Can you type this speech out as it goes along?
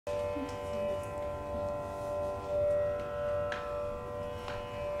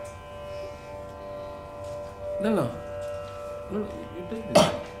No. You take this.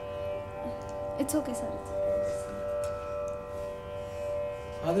 It's okay, sir.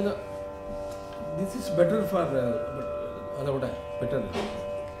 This is better for better.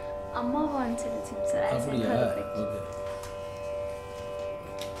 Amma wants it, sir. I'll send her the picture.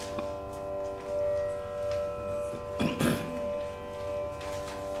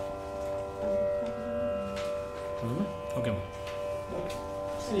 Okay. Okay, ma'am.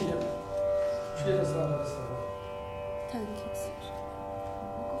 See here. Thank you, sir.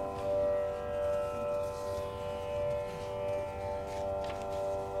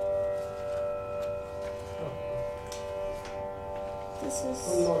 This is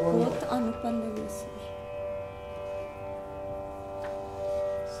both Anupallavi, sir.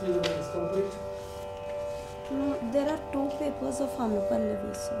 See whether it's complete. No, there are 2 papers of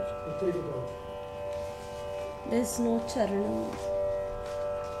Anupallavi, sir. You take it out. There's no charanam.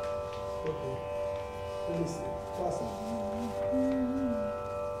 Okay. Let me see. Fasten.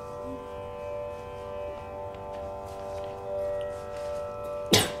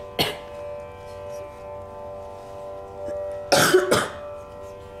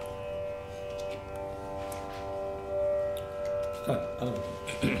 Start.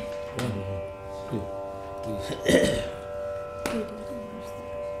 1, 2, 3.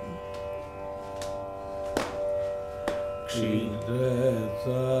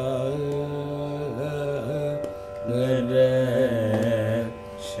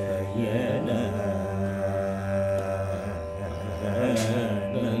 Sayana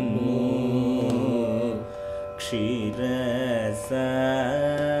Ksheera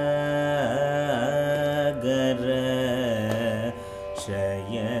Sagara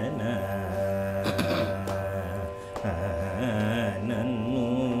Sayana Ksheera Nannu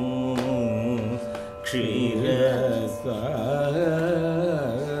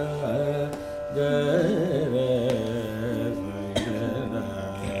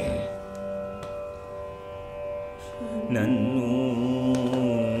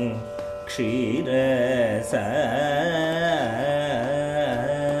Ksheera Sagara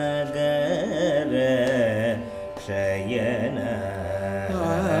Sayana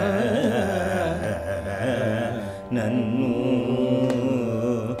Nannu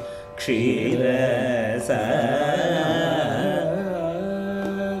Ksheera Sagara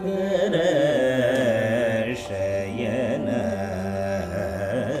Sayana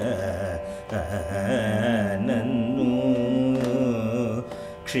Nannu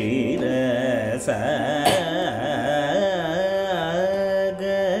Ksheera Sagara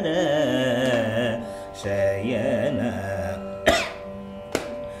Sayana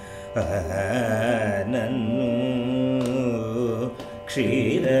Nannu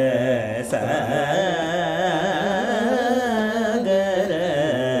Ksheera Sagara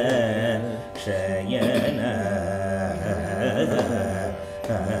Sayana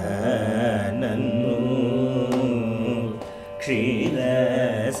Nannu Ksheera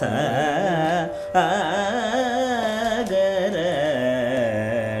Sagara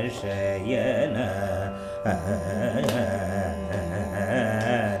Sayana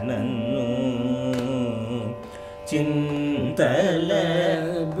Nannu Chintala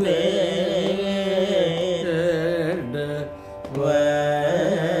Bed Valena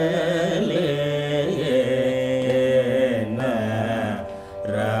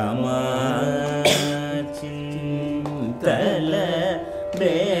Rama Chintala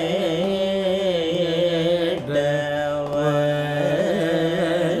Bed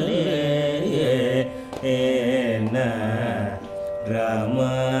Valena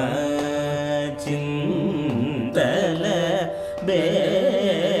Rama Chintala Beta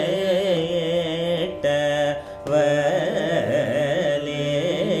Valena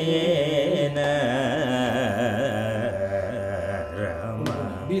Rama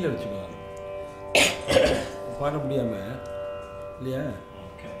பீல வச்சுக்கோ பாட முடியாம இல்லையா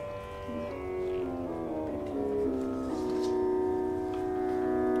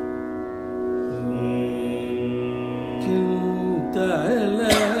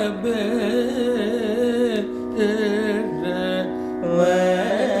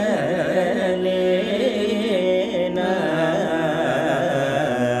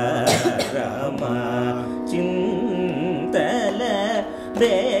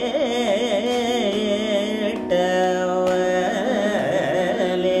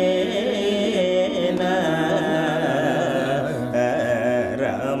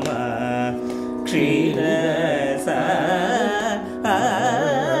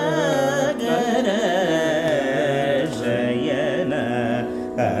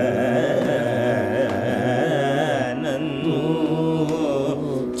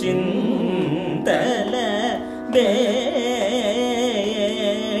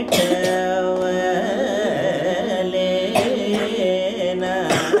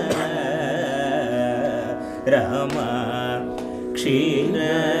Rama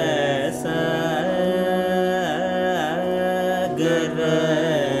Ksheera Sagara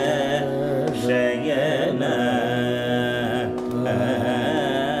Sayana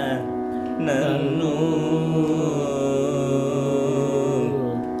Nannu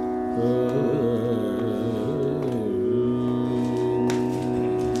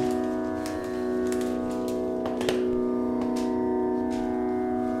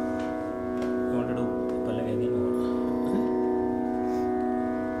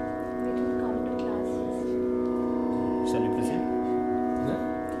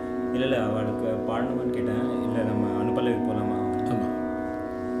இல்லை அவளுக்கு பாடணுமான்னு கேட்டேன். இல்லை நம்ம அனுப்பல்லவி போகலாமா? ஆமாம்.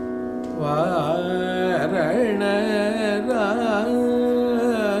 வாரண ராஜுரு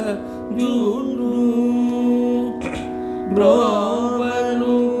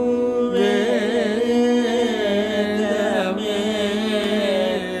ப்ரோவனு வேதமே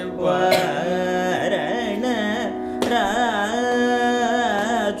வாரண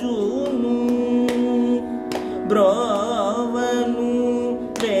ராஜுனு ப்ரோவனு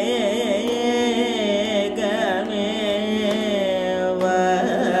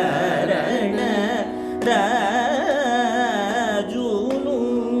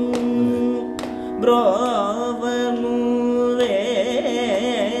Brovanu vegame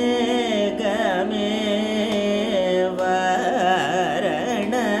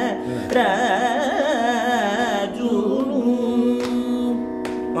varana rajunu.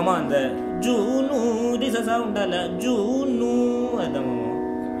 Mama அந்த ஜூனு this sound அல்ல ஜூனு அதான் மாமா.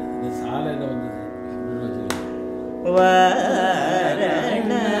 இந்த சாலையில் வந்தது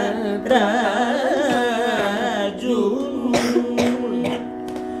varana rajunu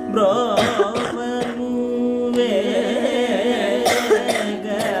brovanu vegame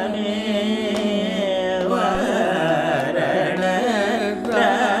varana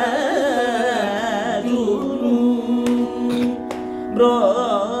rajunu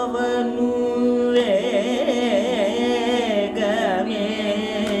brovanu vegame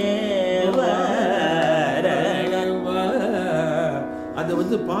varana. அது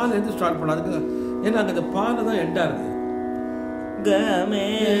வந்து பால் எது ஸ்டார்ட் பண்ண அதுக்கு ஏன்னா அங்கே அந்த பாலை தான் எண்டாக இருக்குது. game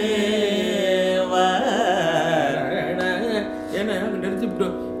varana ஏன்னா நிறுத்திவிட்டு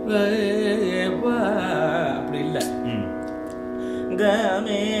அப்படி இல்லை.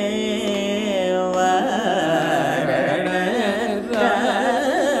 game varana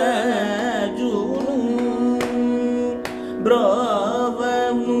rajunu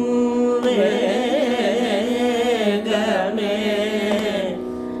brovanu vegame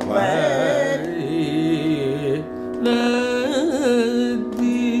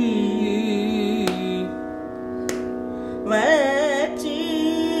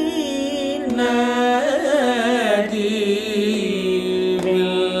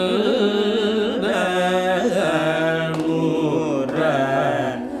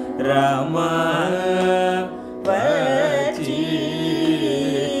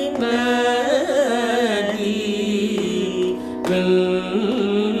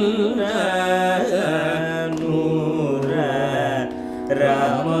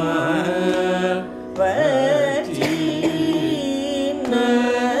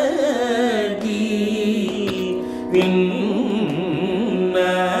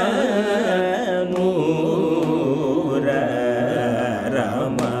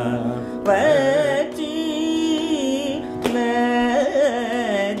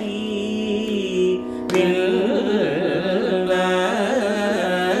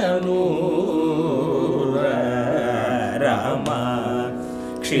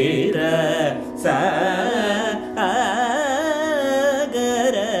Ksheera Sagara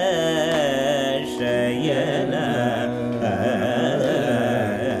Sayana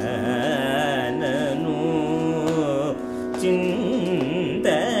Nanu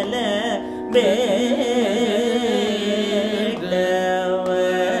Chintala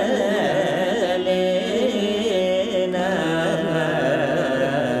Bedlavalena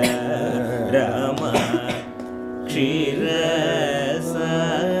Rama Ksheera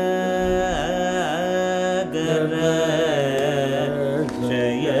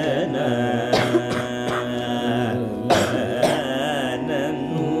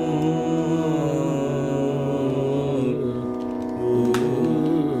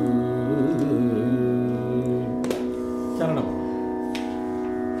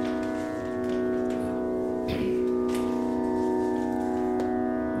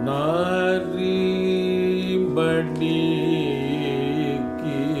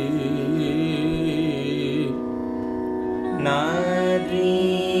Nari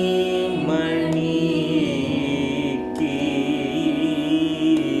Mani ki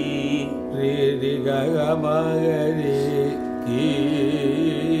கமகரி key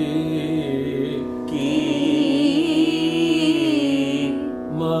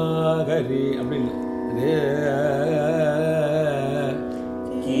மகரி அப்படின்னு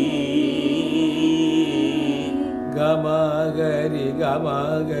கமகரி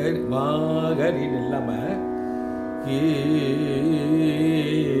கமகரி மகரின்னு இல்லாம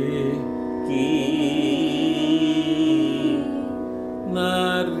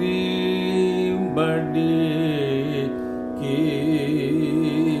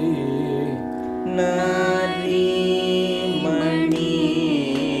நரிம்படி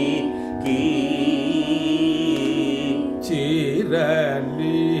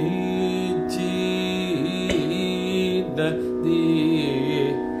சிரலி சீனதி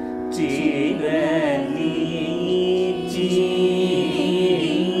சிரலி சீனதி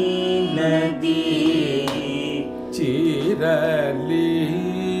சிரலி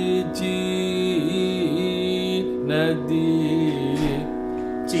சீனதி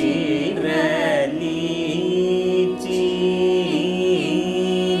சிரலி சீனதி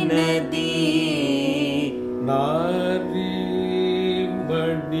நாரிமணி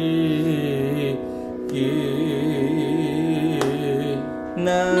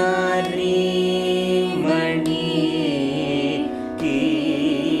நாரிமணி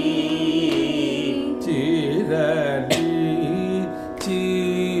சிரலி சீனதி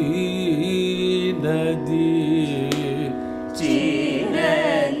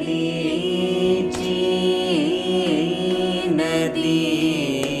சிரலி சீனதி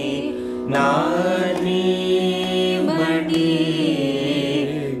நாரிமணி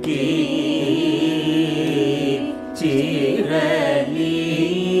சிரலி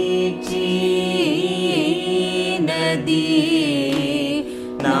சீனதி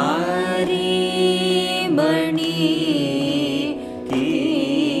நாரிமணி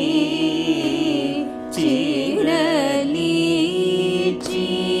சிரலி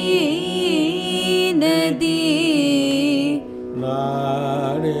சீனதி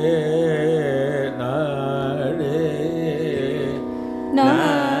நாடே நாடே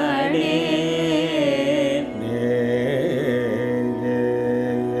நாடே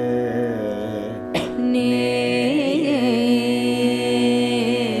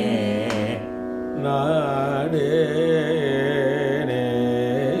நாடே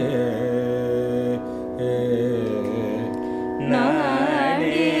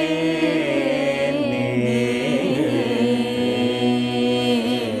நாடே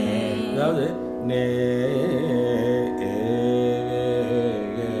அதாவது நே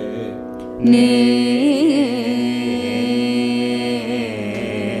நே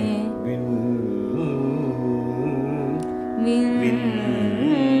வின் வின்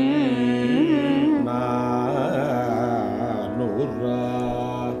நானூரா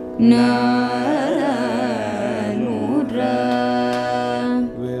நானூரா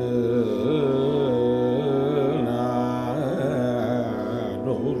வில்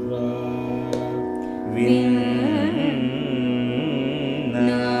நானூரா வின்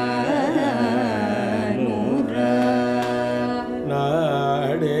நானூரா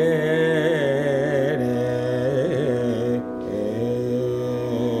நாடே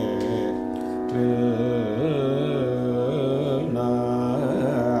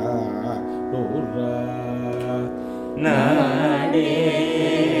நாடே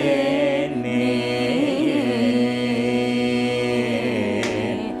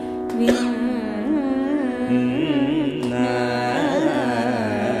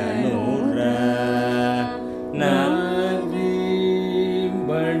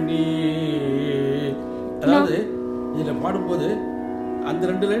அதாவது இதில் பாடும்போது அந்த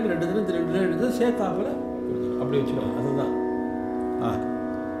 2 லைன் 2 லைன் இந்த 2 லைன் எடுத்து சேர்த்தாப்புல அப்படி வச்சுக்கலாம். அதுதான்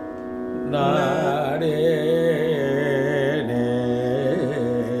நாடே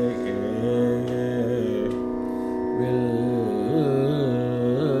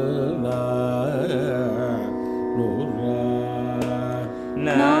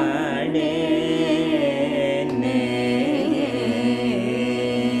நாடே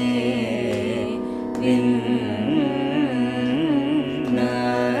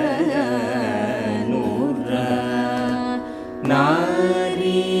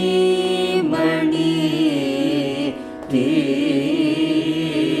நாரிமணி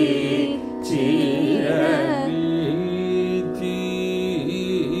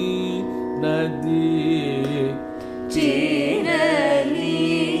நதி சிரலி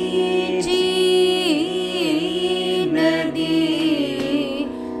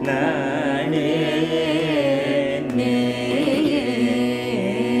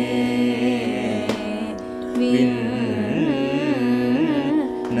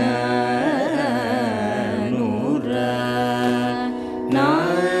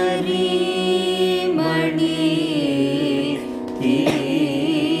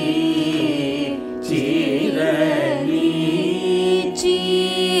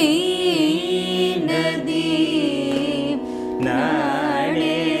நதி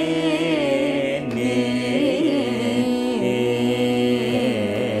நாடே நே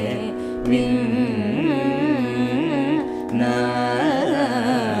விண்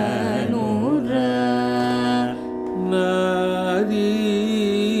நானூர நாரி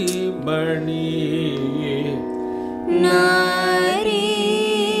மணி நாரி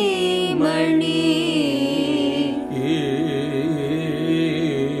மணி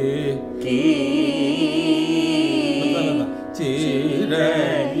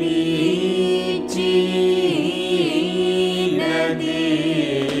சீரலி நதி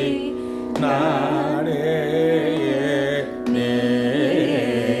நாடே நே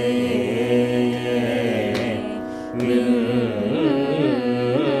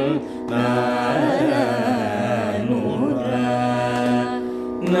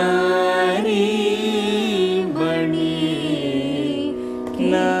நாரி மணி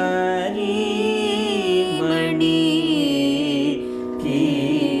நாரி மணி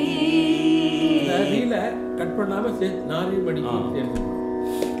நதியில கட் பண்ணாம நாரி மணி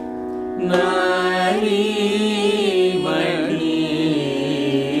நாரி மணி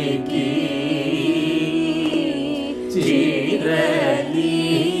சீரலி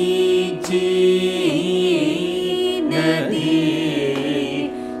நதி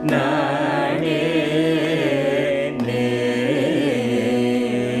நாடே நே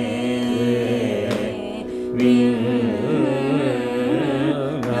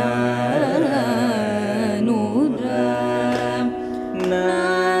நானூர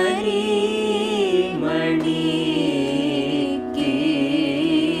நாரி மணி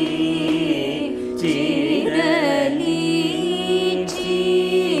சீரலி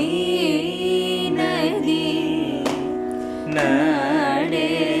நதி நாடே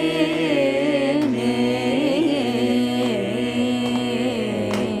நே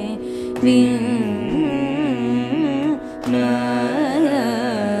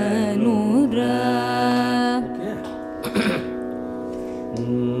நானூர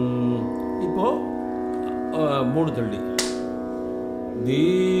இப்போ 3 தள்ளி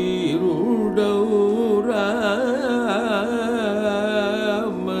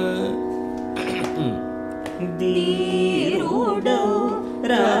தீருடௌராம தீருடௌ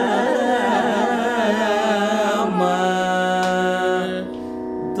ராம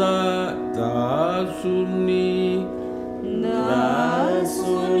தாசுனி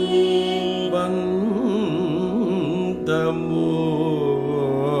தாசுனி பந்தமோ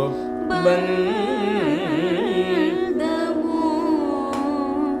பந்தமோ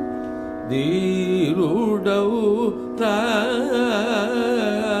தீருடௌ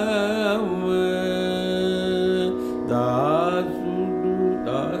ராம தாசுனி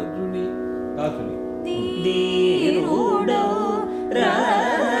தீருடௌ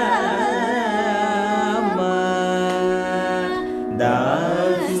ராம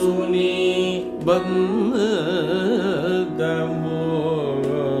தாசுனி பந்தமோ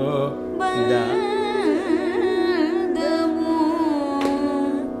பந்தமோ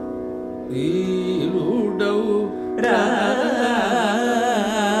தீருடௌ ராம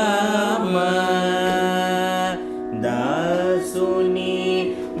தாசுனி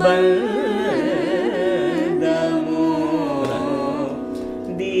பந்தமோ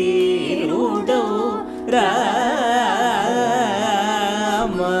தீருடௌ ராம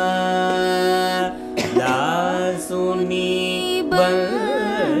தாசுனி பந்தமோ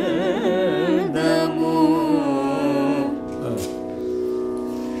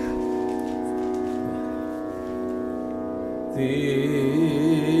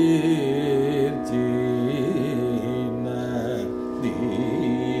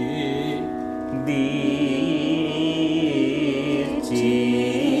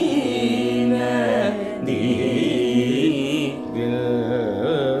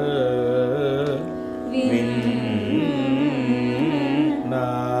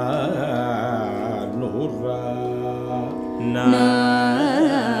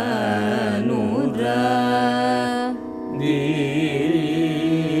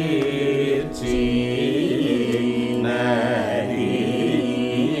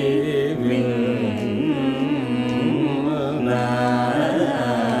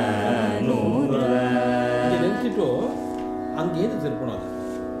அங்கேருந்து திருப்பணும் அது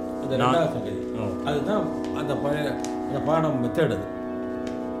அந்த ரெண்டாவது சங்கதி அதுதான் அந்த பழைய அந்த பாடம் மெத்தட் அது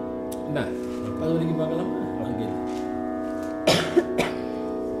என்ன அது வரைக்கும் பார்க்கலாமா அங்கே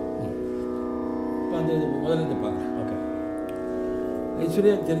இப்போ அந்த இது முதல்ல இருந்து பார்க்கலாம் ஓகே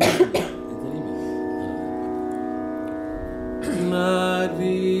ஐஸ்வர்யா தெரியுமே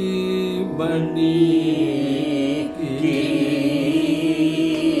நாரி மணி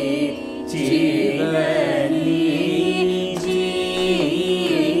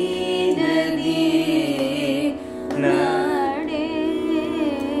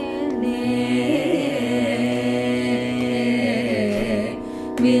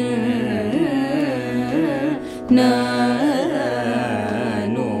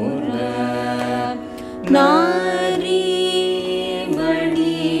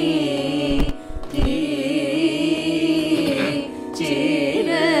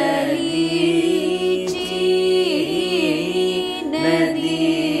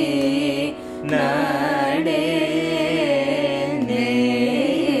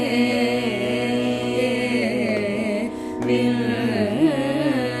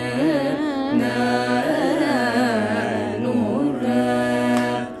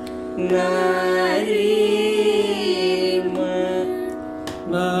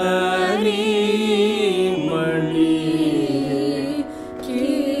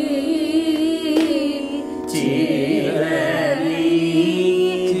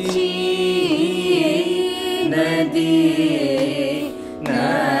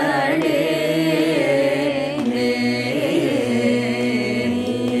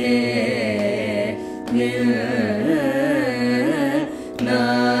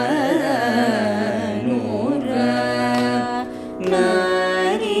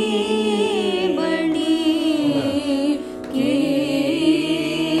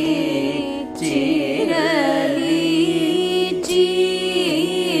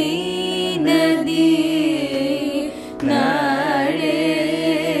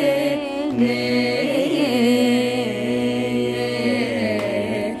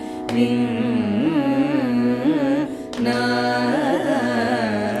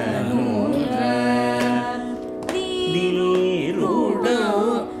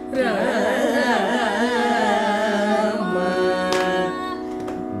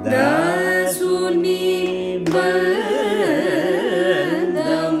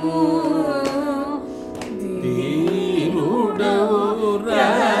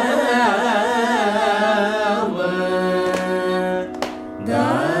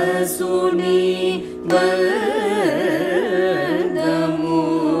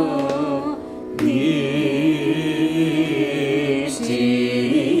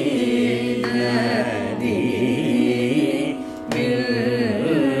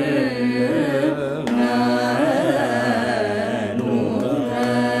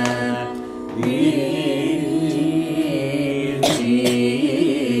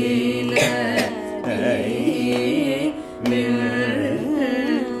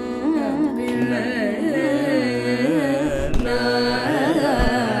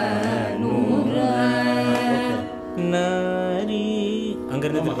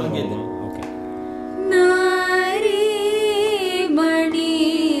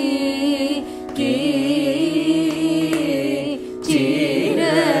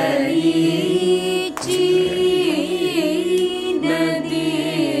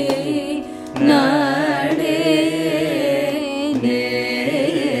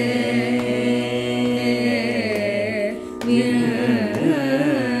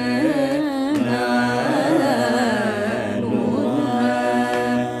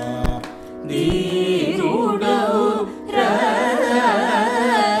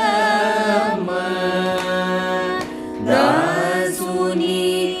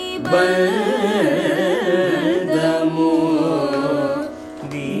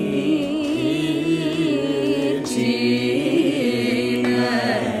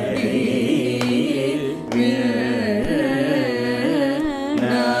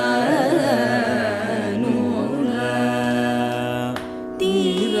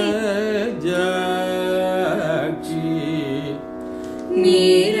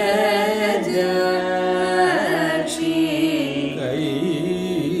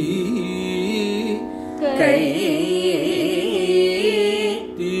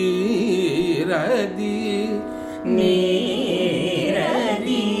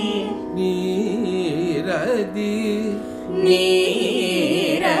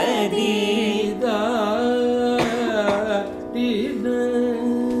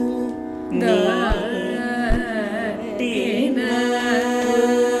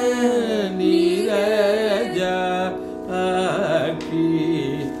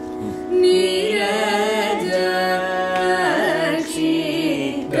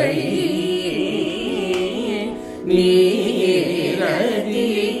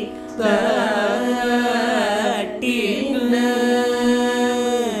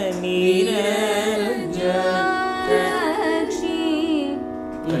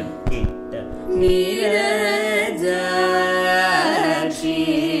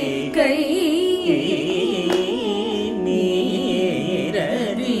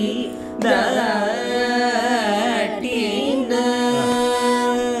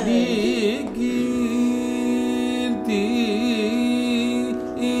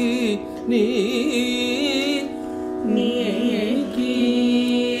நீ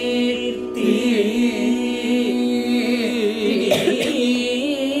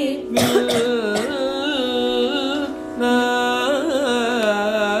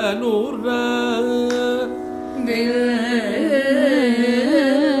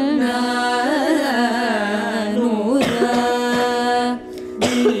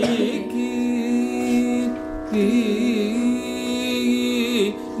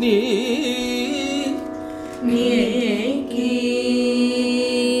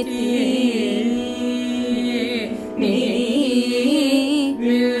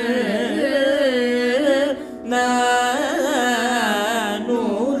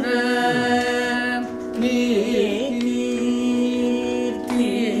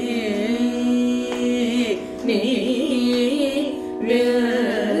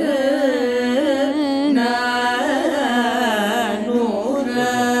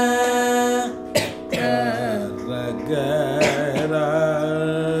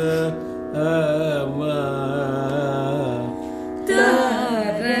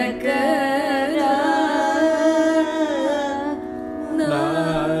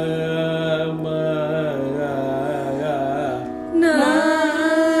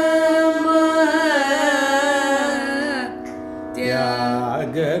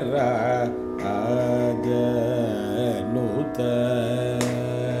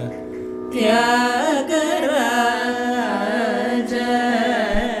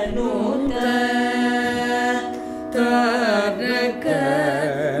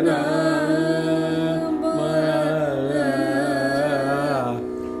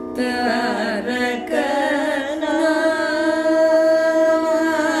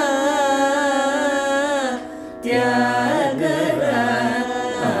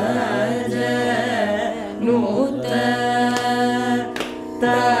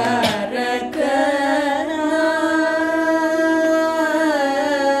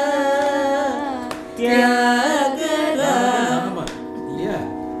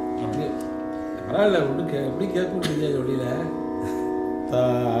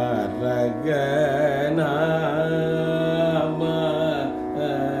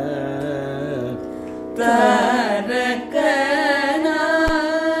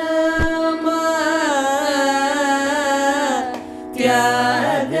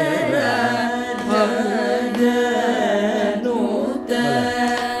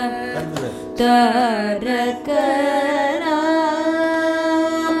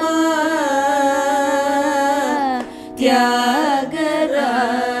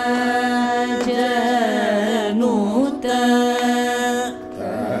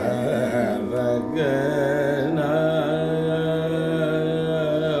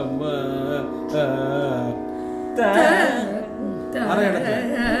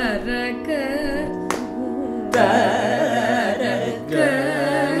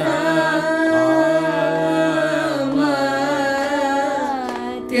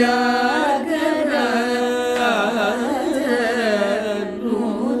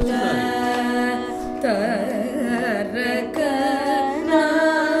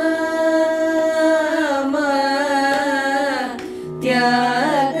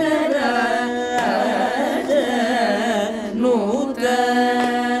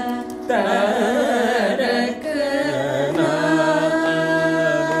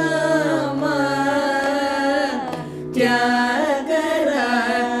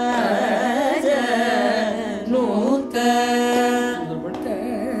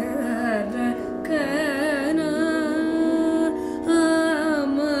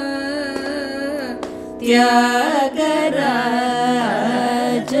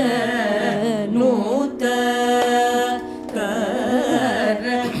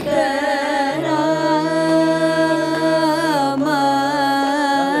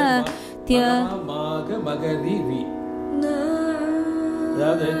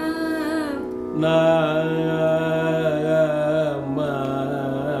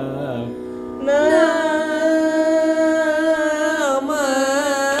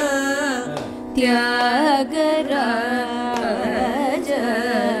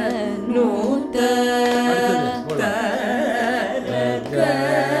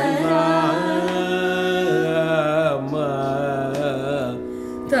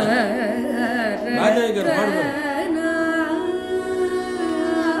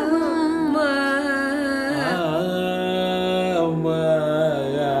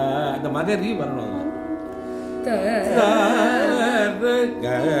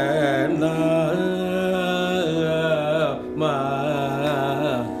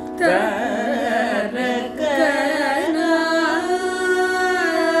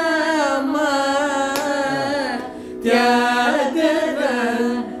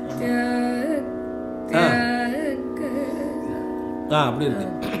அப்படி இருக்கு.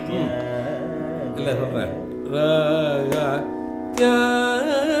 இல்லை சொல்கிறேன்.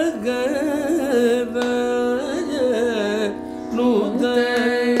 தியாகராஜ நூதன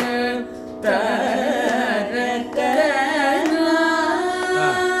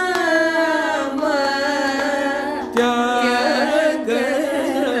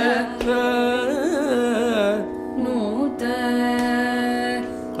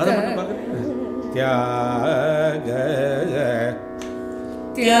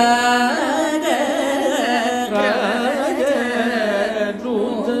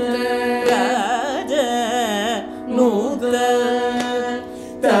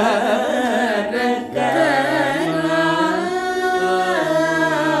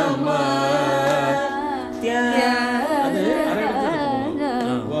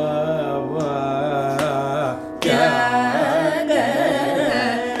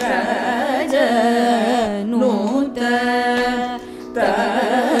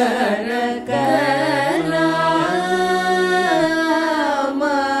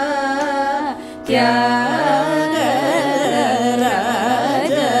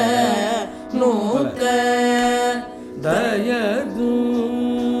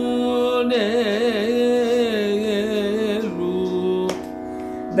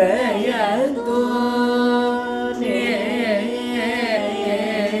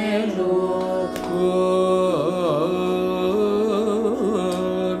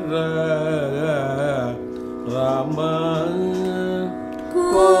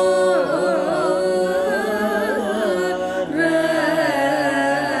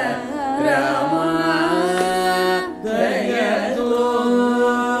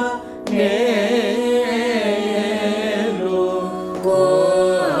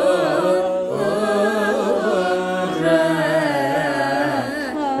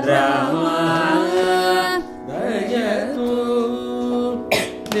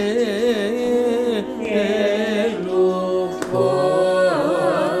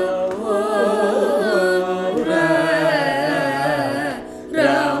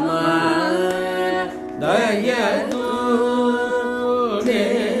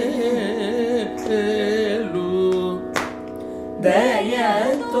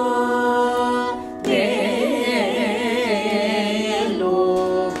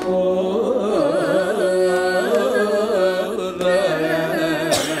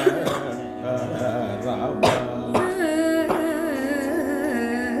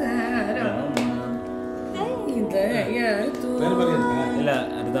இல்லை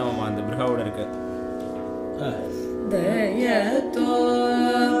அதுதான் அந்த பிருகாவோட இருக்கு.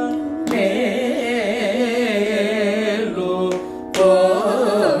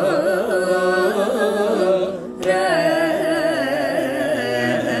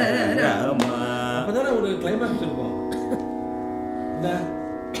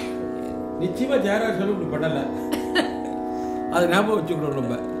 நிச்சயமா தியாகராஜ சுவாமி இப்படி பண்ணலை. அது ஞாபகம் வச்சுக்கணும்.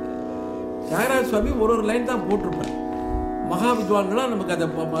 நம்ம தியாகராஜ சுவாமி ஒரு லைன் தான் போட்டிருப்பேன். மகா வித்வான்களாம் நமக்கு அதை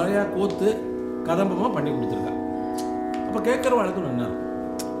மழையாக கோத்து கதம்பமாக பண்ணி கொடுத்துருக்கா. அப்போ கேட்குற வழக்கம் என்ன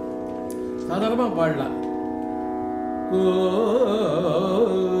சாதாரணமாக பாடலாம்.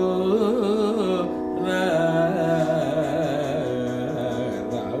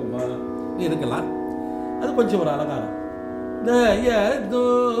 ராமா இருக்கலாம். அது கொஞ்சம் ஒரு அலங்காரம். தயதோ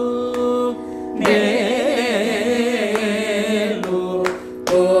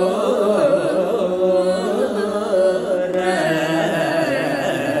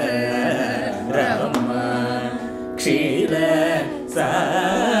க்ஷீர சாகர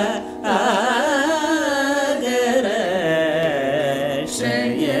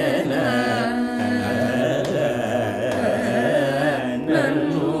ಶಯನ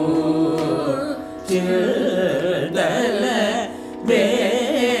ನನ್ನು ಚಿರದಲ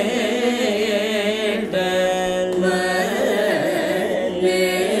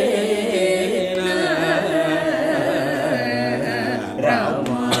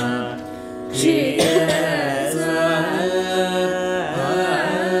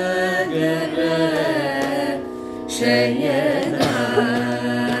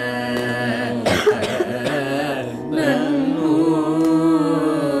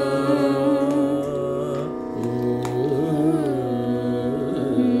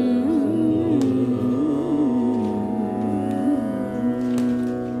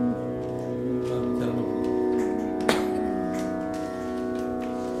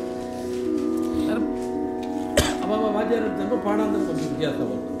பாடாந்தரம் கொஞ்சம் வித்தியாசம்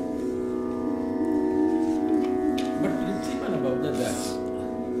வரும். பட் நிச்சயமா நம்ம வந்து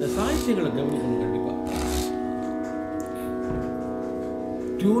இந்த சாகித்யங்களை கவனிக்கணும். கண்டிப்பாக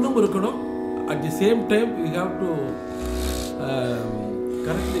டியூனும் இருக்கணும். At the same time you have to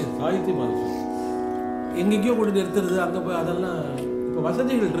correctly சாகித்யம் also. எங்கெங்கேயோ கொண்டு நிறுத்துறது அங்கே போய் அதெல்லாம் இப்போ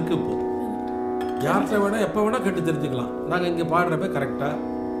வசதிகள் இருக்குது. இப்போது யார்கிட்ட வேணால் எப்போ வேணால் கேட்டு தெரிஞ்சுக்கலாம். நாங்கள் இங்கே பாடுறப்ப கரெக்டாக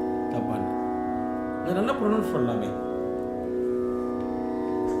தப்பான்னு அது நல்லா ப்ரொனவுன்ஸ் பண்ணலாமே.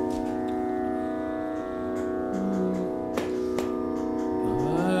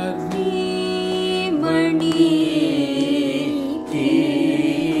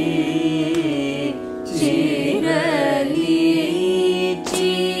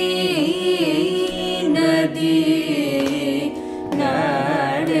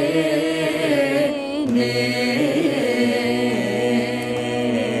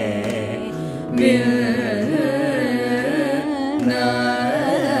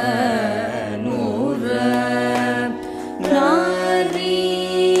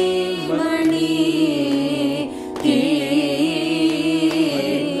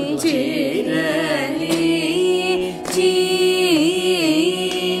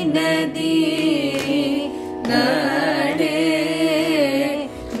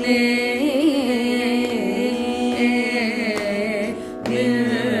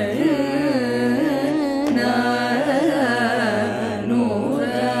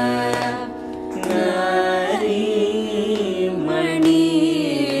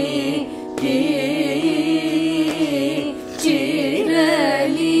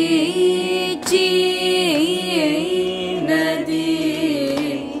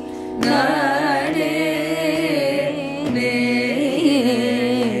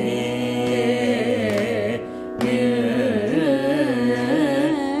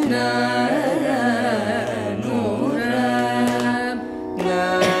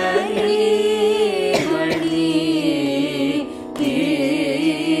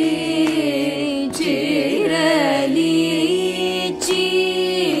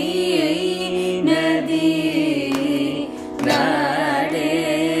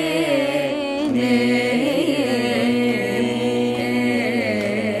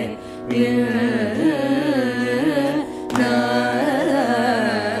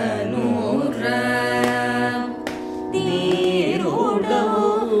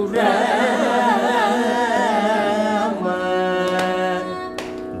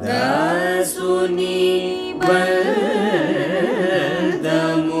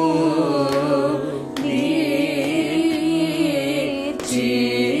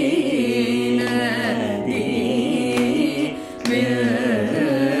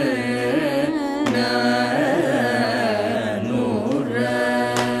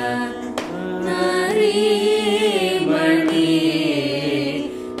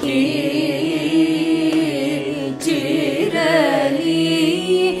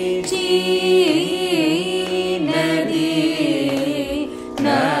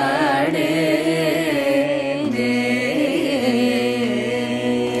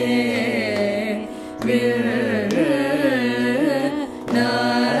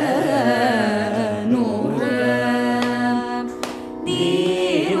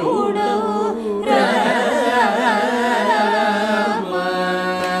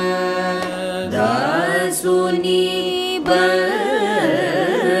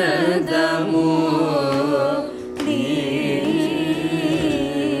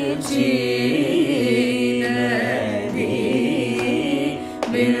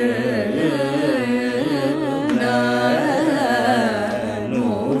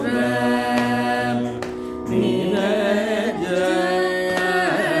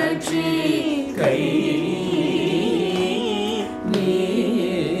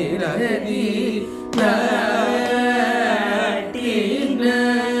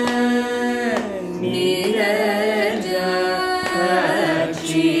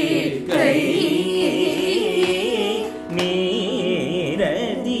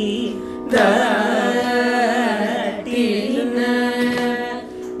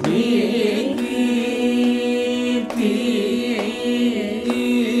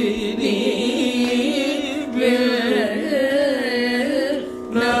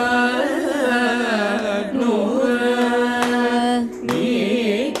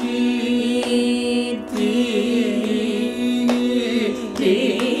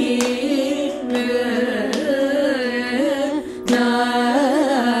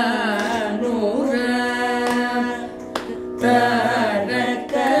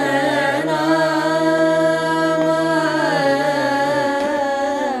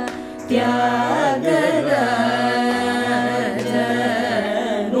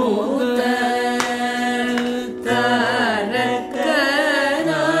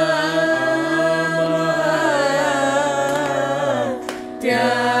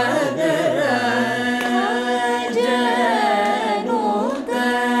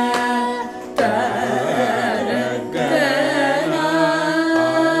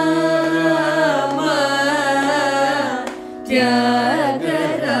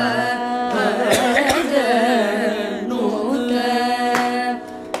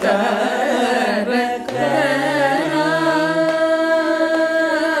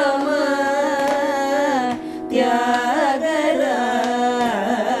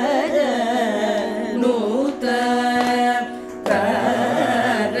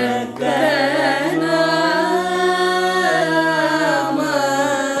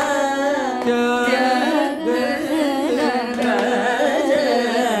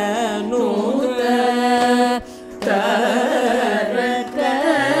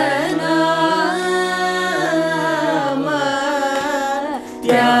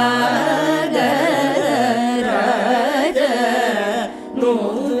 Thyagaraja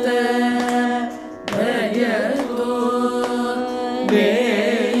Nuta Dayato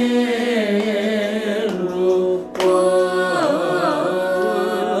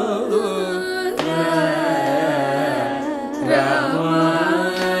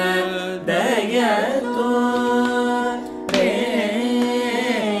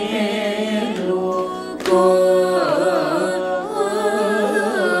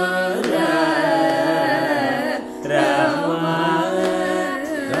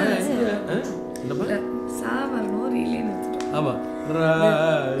ஆமா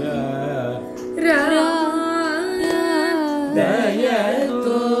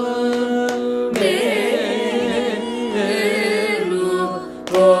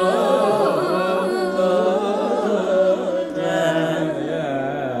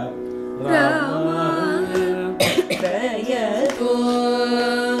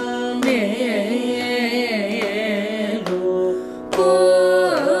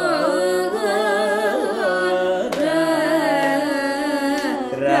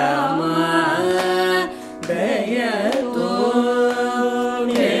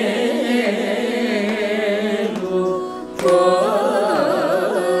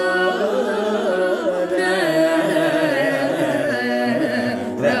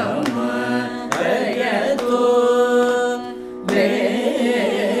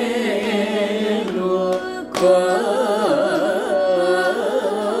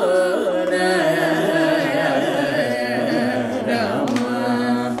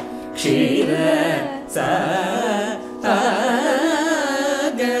Ksheera Sagara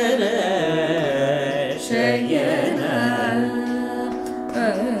Sayana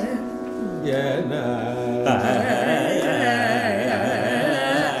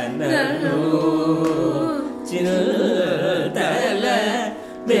Nanu Chintala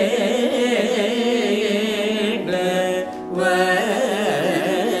Begla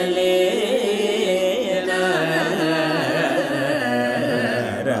Valena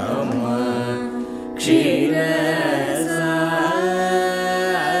Rama Ksheera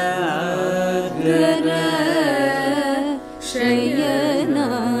Sagara Sayana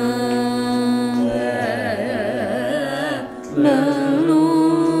Nanu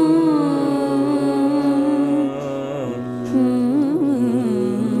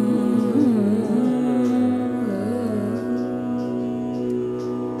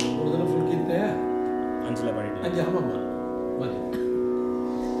ஒரு தடவை ஃபுல் கீர்த்தையா அஞ்சில் பாடிட்டு அஞ்சு ஆமாம்மா மதி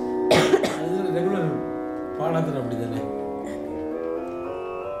அது ரெகுலர் பாடாத்தன அப்படி தானே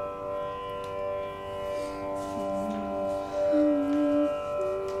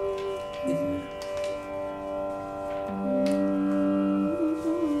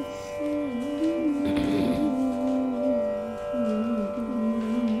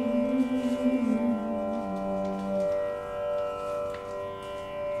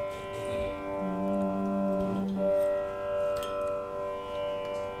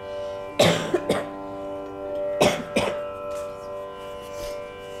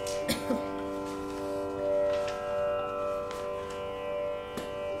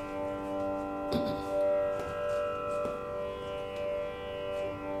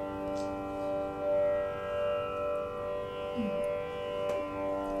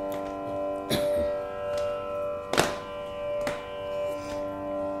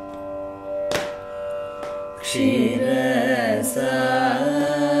Ksheera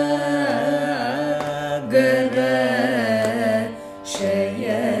Sagara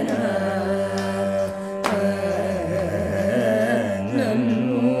Sayana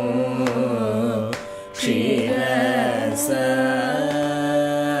Nanu Ksheera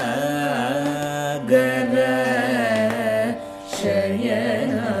Sagara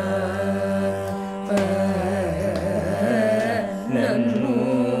Sayana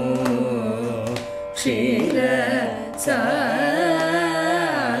Nanu Ksheera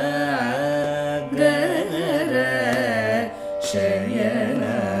Sagara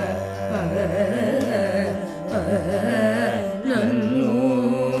Sayana Nanu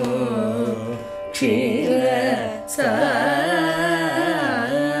Ksheera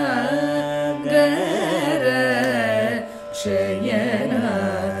Sagara Sayana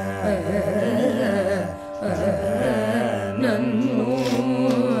Nanu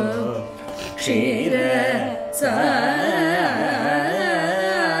Ksheera Sagara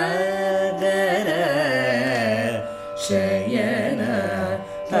Sayana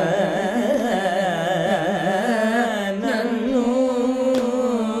Nanu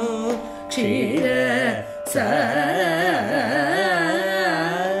Ksheera Sagara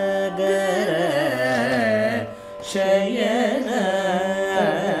Sayana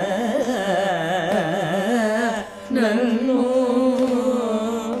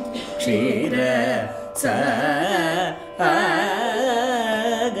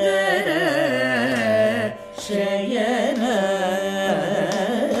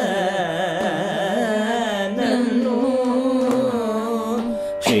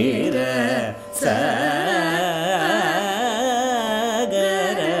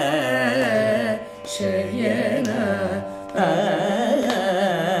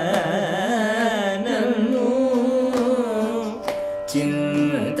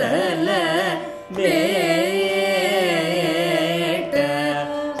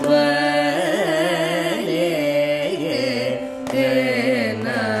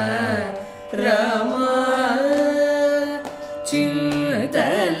Rama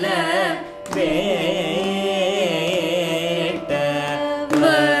Chintala Veta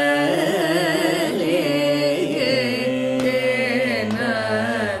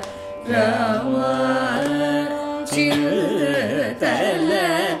Valena Rama Chintala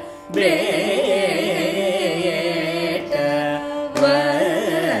Veta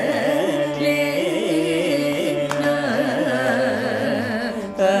Valena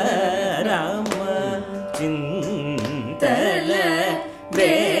Rama Chintala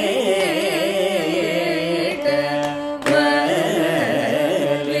Veta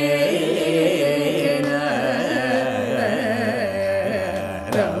Valena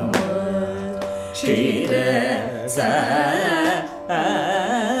Rama Ksheera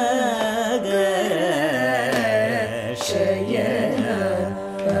Sagara Sayana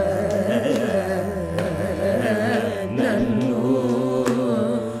Nannu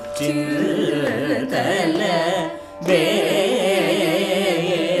Chintala Veta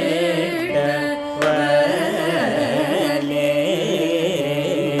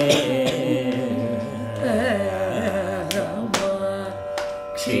Valena Rama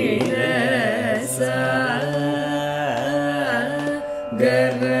Ksheera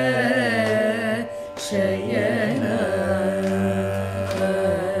Sagara Sayana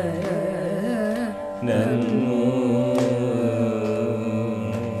Nannu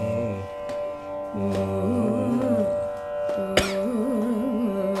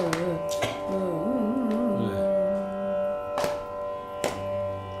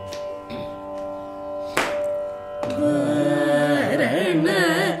Varana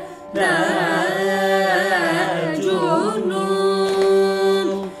Rajunu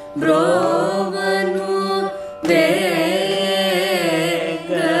Brovanu Vegame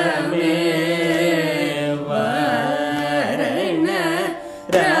Varana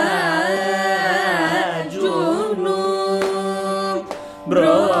Rajunu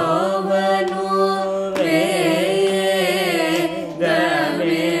Brovanu Vegame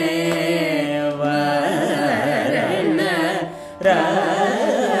Varana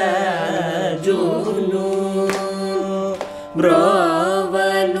Rajunu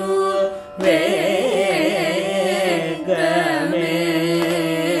Brovanu Vegame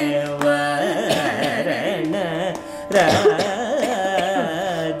Varana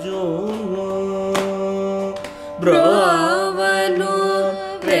Rajunu Brovanu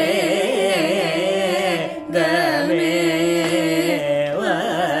Vegame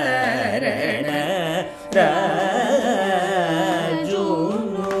Varana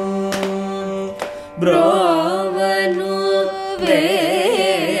Rajunu Brovanu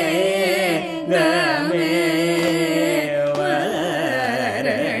Vegame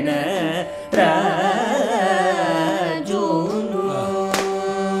Varana Rajunu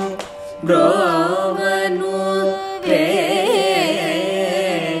Brovanu Vegame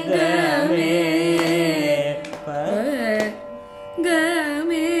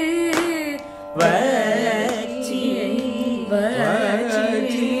Vegame Vachi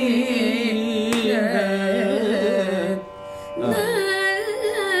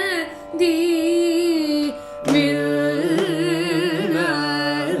Nadi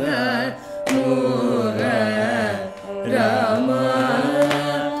Milnara Mura Rama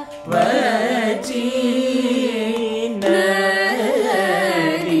Vachi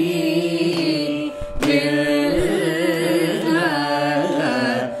Nadi Milnara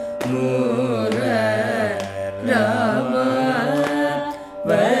Mura Rama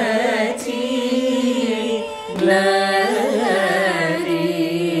Vachi Nadi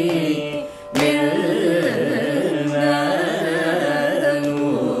Milnara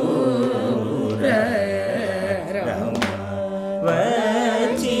Mura Rama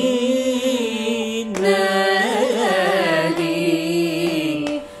Vachi Nadi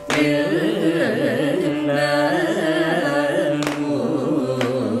Milnara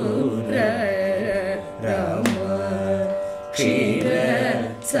Mura Rama Ksheera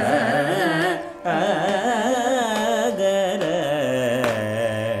Sagara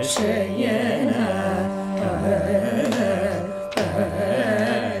Sayana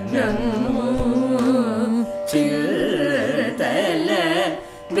Nannu Chintala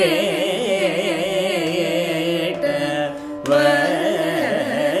Veta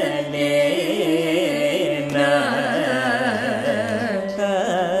Valena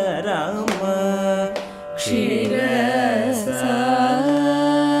Rama Ksheera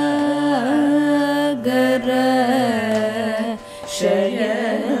Sagara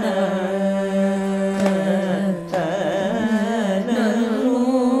Sayana Nannu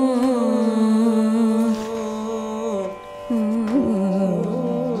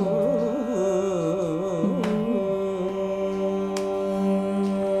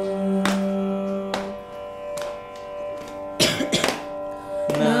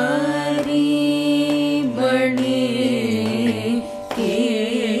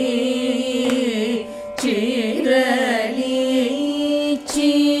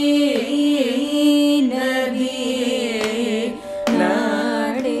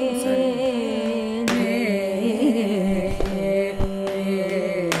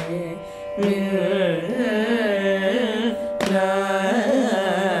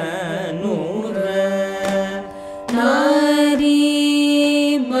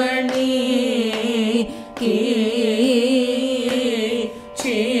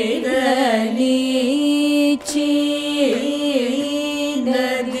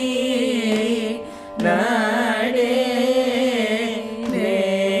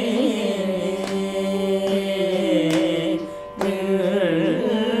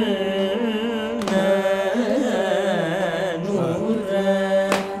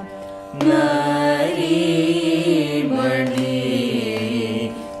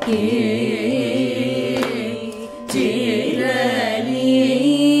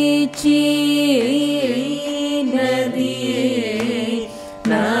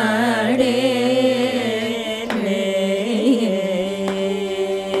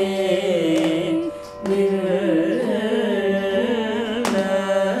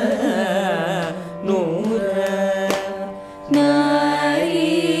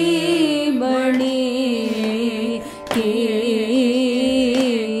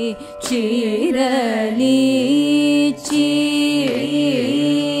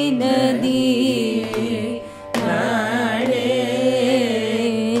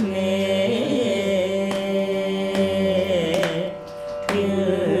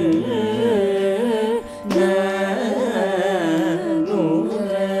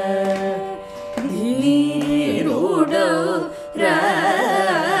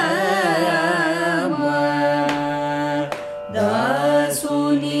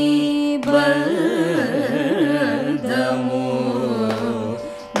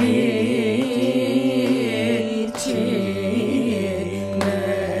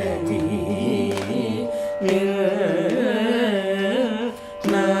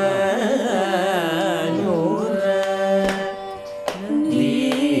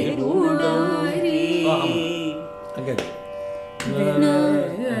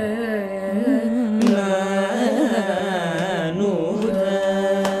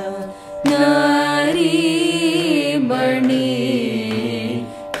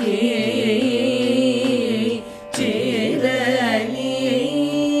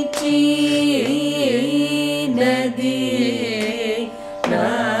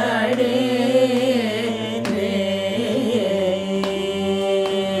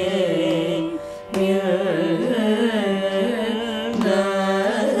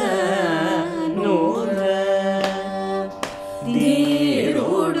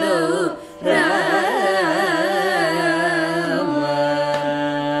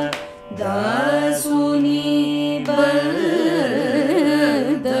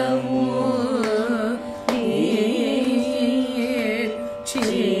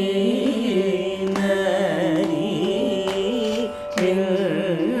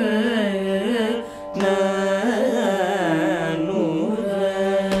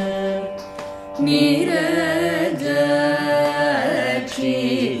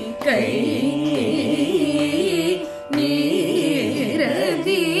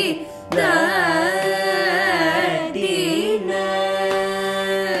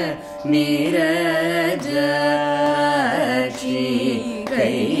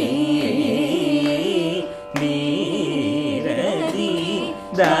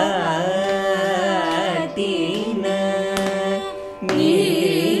தாட்டின நீ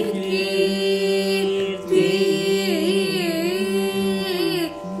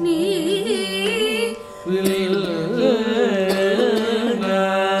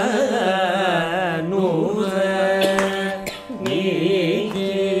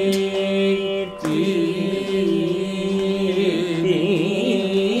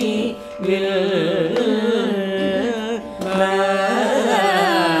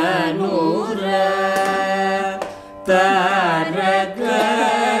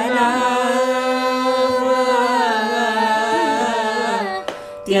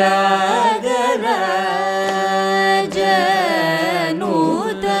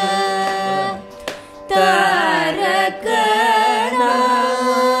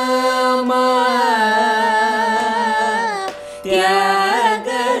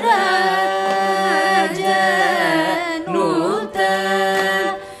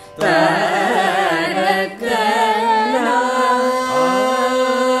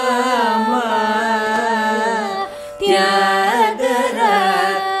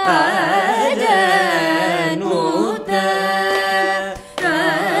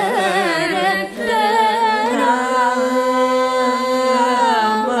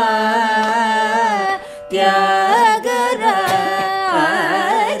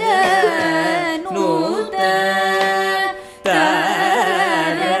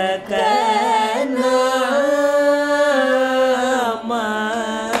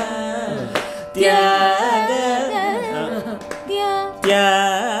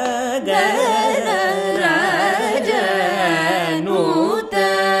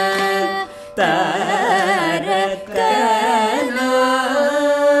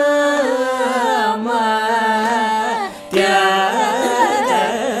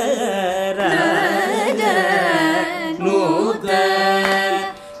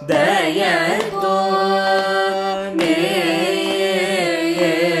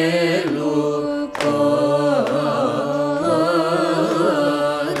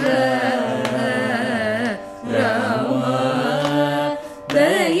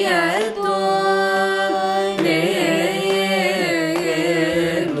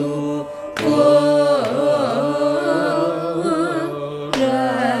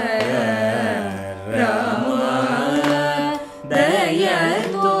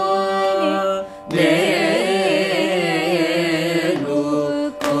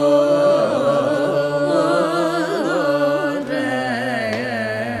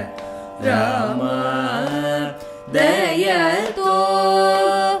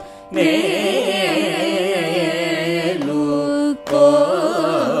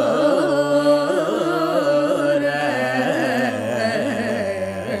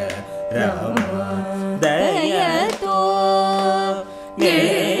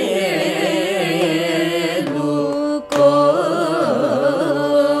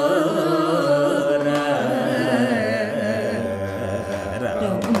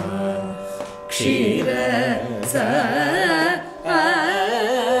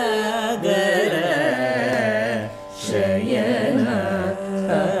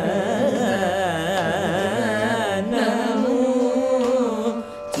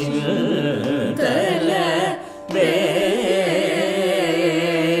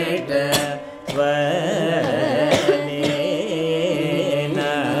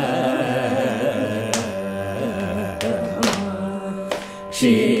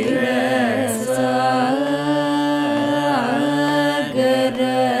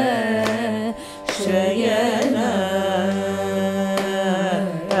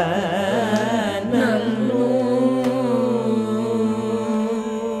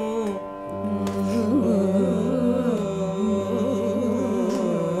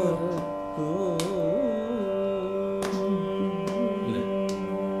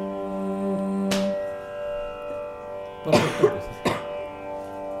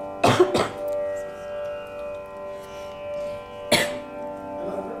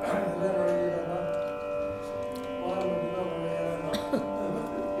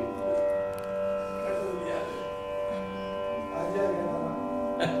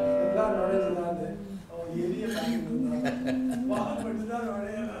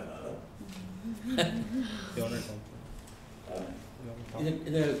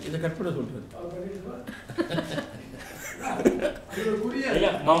இதை cut பண்ண சொல்றேன். இல்ல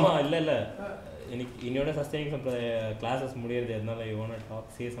மாமா இல்ல இல்ல எனக்கு இன்னோட sustaining classes முடியறது அதனால you want to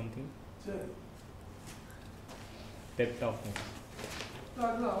talk say something சரி பெப் டாக்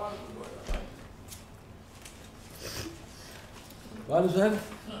வாலு சார்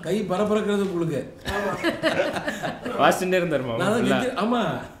கை பரபரக்கிறது உங்களுக்கு. வாசிட்டே இருந்தார் மாமா. ஆமா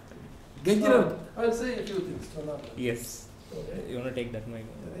கெஞ்சிர. I'll say a few things. Yes. You want to take that mic?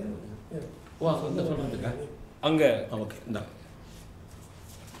 வா அந்த சொல்றதுக்கா அங்க. ஓகே இந்தா.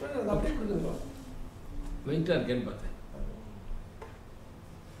 அப்படியே கொடுங்க. வெயிட்டா இருக்கேன்னு பார்த்தேன்.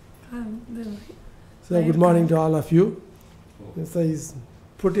 So good morning to all of you. So he's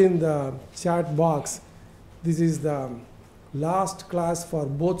put in the chat box. This is the last class for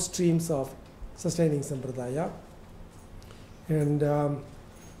both streams of sustaining sampradaya, and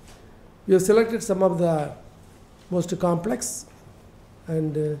we have selected some of the most complex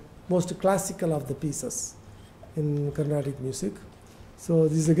and most classical of the pieces in Carnatic music. So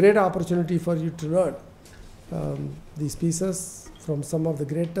this is a great opportunity for you to learn these pieces from some of the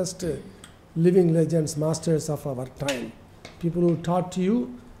greatest living legends, masters of our time. People who taught to you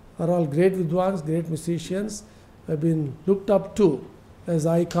are all great vidwans, great musicians, have been looked up to as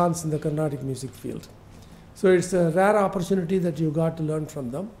icons in the Carnatic music field. So it's a rare opportunity that you got to learn from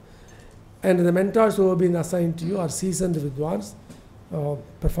them. And the mentors who have been assigned to you are seasoned vidwans,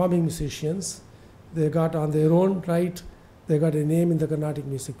 performing musicians. They got on their own right, they got a name in the Carnatic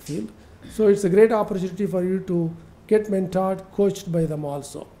music field. So it's a great opportunity for you to get mentored, coached by them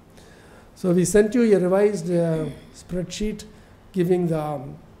also. So we sent you a revised spreadsheet giving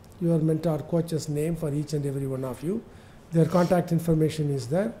your mentor coach's name for each and every one of you. Their contact information is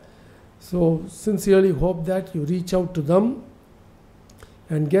there. So sincerely hope that you reach out to them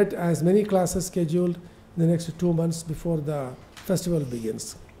and get as many classes scheduled in the next 2 months before the festival begins.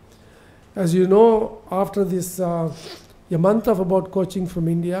 As you know, after this a month of about coaching from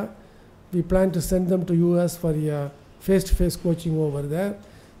India, we plan to send them to US for a face-to-face coaching over there.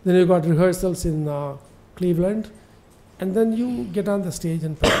 Then you got rehearsals in Cleveland, and then you get on the stage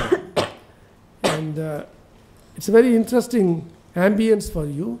and perform. And it's a very interesting ambience for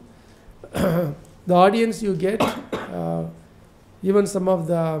you. The audience you get, even some of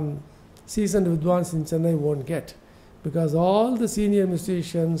the seasoned vidwans in Chennai won't get, because all the senior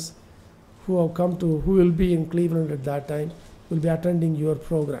musicians who will be in Cleveland at that time will be attending your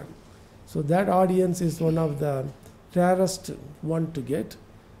program. So that audience is one of the rarest one to get,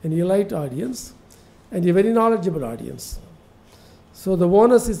 an elite audience, and a very knowledgeable audience. So the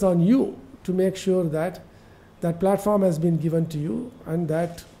onus is on you to make sure that that platform has been given to you and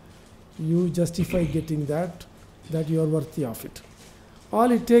that you justify getting that you are worthy of it. All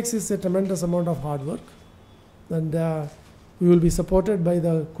it takes is a tremendous amount of hard work, and you will be supported by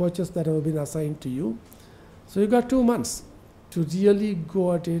the coaches that have been assigned to you. So you got 2 months to really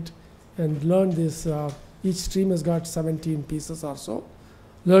go at it and learn this. Each stream has got 17 pieces or so.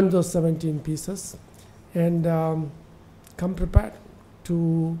 Learn those 17 pieces and come prepared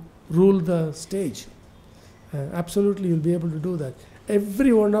to rule the stage. Absolutely, you'll be able to do that.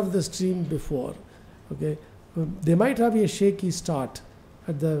 Every one of the stream before, okay, they might have a shaky start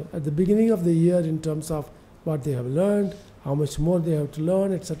at the beginning of the year in terms of what they have learned, how much more they have to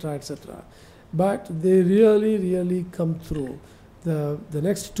learn, etc., etc. But they really come through. The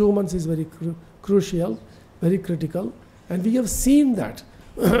next 2 months is very crucial, very critical, and we have seen that.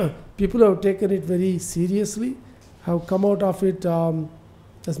 People have taken it very seriously, have come out of it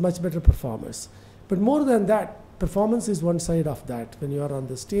as much better performers. But more than that, performance is one side of that. When you are on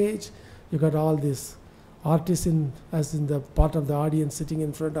the stage, you got all these artists as in the part of the audience sitting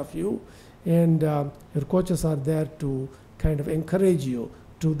in front of you, and your coaches are there to kind of encourage you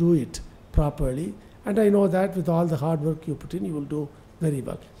to do it properly. And I know that with all the hard work you put in, you will do very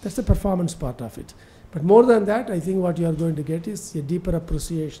well. That's the performance part of it. But more than that, I think what you are going to get is a deeper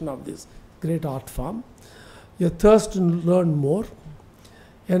appreciation of this great art form, your thirst to learn more,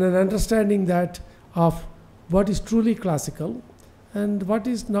 and an understanding that of what is truly classical and what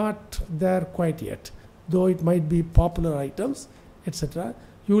is not there quite yet. Though it might be popular items, etc.,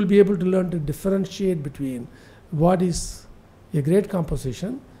 you will be able to learn to differentiate between what is a great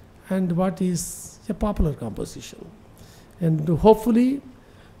composition and what is a popular composition. And hopefully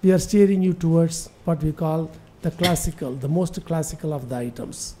we are steering you towards what we call the classical, the most classical of the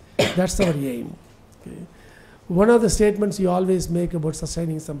items. That's our aim. Okay. One of the statements you always make about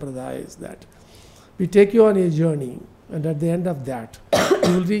sustaining sampradaya is that we take you on a journey, and at the end of that,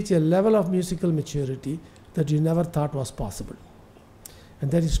 you will reach a level of musical maturity that you never thought was possible. And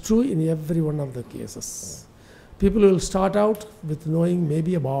that is true in every one of the cases. People will start out with knowing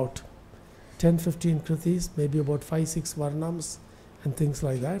maybe about 10-15 kritis, maybe about 5-6 varnams and things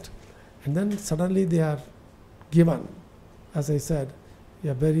like that. And then suddenly they are given, as I said,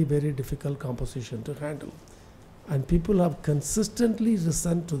 a very difficult composition to handle. And people have consistently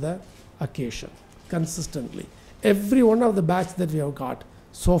risen to the occasion, consistently. every one of the batch that we have got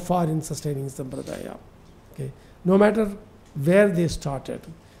so far in sustaining Sampradaya. Okay? No matter where they started,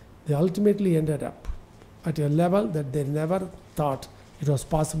 they ultimately ended up at a level that they never thought it was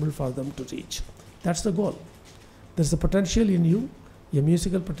possible for them to reach. That's the goal. There's a potential in you, a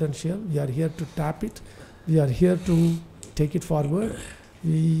musical potential. We are here to tap it. We are here to take it forward.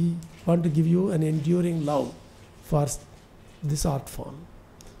 We want to give you an enduring love for this art form.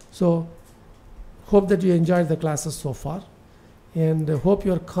 So, hope that you enjoyed the classes so far, and hope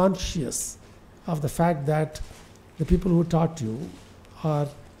you are conscious of the fact that the people who taught you are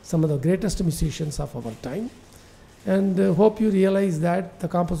some of the greatest musicians of our time, and hope you realize that the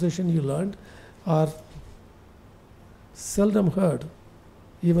composition you learned are seldom heard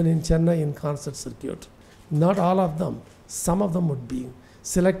even in Chennai in concert circuit. Not all of them, some of them would be,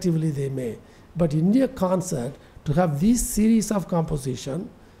 selectively they may, but in a concert to have these series of composition,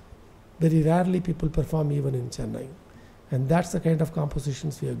 very rarely people perform even in Chennai, and that's the kind of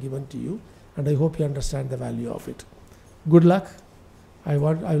compositions we have given to you, and I hope you understand the value of it. Good luck. I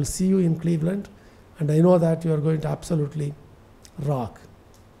will see you in Cleveland, and I know that you are going to absolutely rock.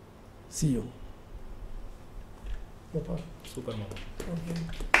 See you. Super, Mama.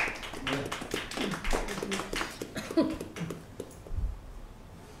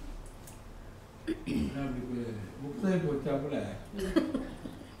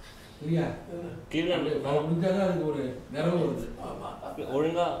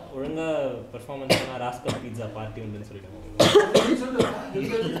 ஒழுங்கா performance பண்ணா rascal pizza party உண்டுன்னு சொல்லிட்டாங்க.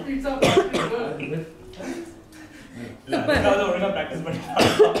 ஒழுங்கா practice பண்ணி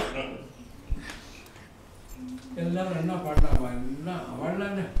எல்லாரும் என்ன பாட்டாவா என்ன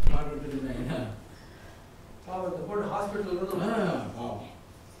அவள்லான்னு பாடுறதுக்கு ஹாஸ்பிட்டல்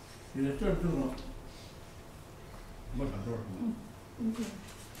இது ரெஸ்ட் எடுத்துக்கணும் ரொம்ப சந்தோஷம்.